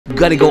You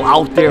gotta go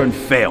out there and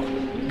fail.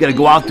 You gotta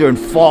go out there and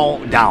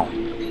fall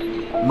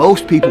down.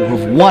 Most people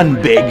who've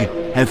won big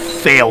have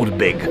failed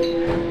big.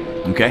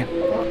 Okay?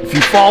 If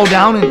you fall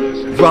down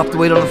and drop the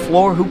weight on the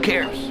floor, who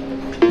cares?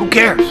 Who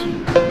cares?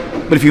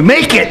 But if you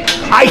make it,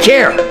 I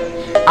care.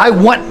 I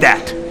want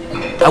that.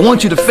 I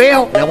want you to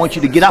fail, and I want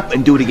you to get up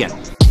and do it again.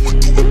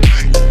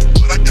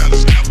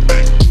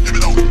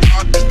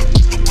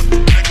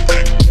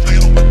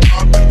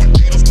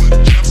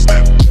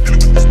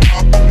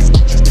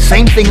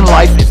 Same thing in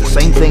life is the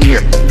same thing here.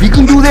 If you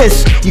can do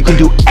this, you can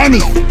do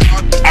anything.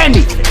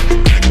 Anything.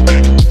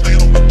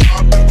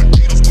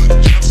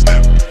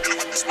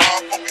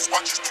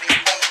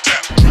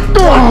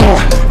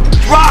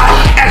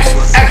 Right!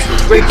 Excellent,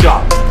 excellent. Great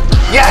job.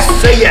 Yes,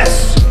 say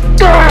yes.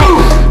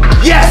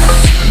 Yes!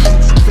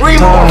 3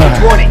 more for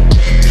 20.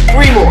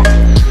 3 more.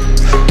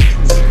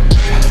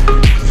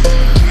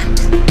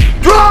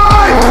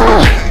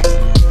 Drive!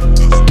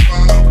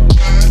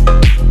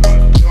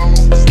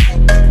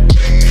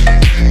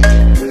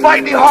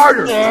 Fight me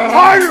harder!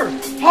 Harder!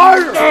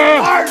 Harder!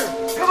 Harder!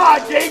 Come on,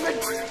 David!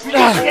 You're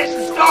just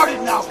getting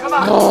started now. Come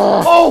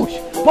on! Push!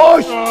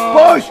 Push!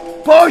 Push!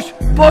 Push!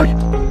 Push!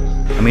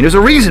 I mean, there's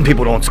a reason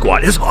people don't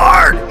squat. It's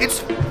hard!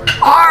 It's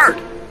hard!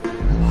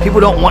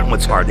 People don't want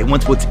what's hard. They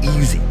want what's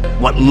easy.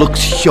 What looks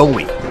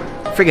showy.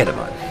 Forget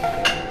about it.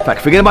 In fact,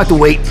 forget about the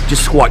weight.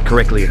 Just squat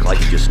correctly like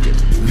you just did.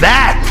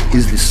 That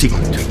is the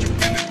secret.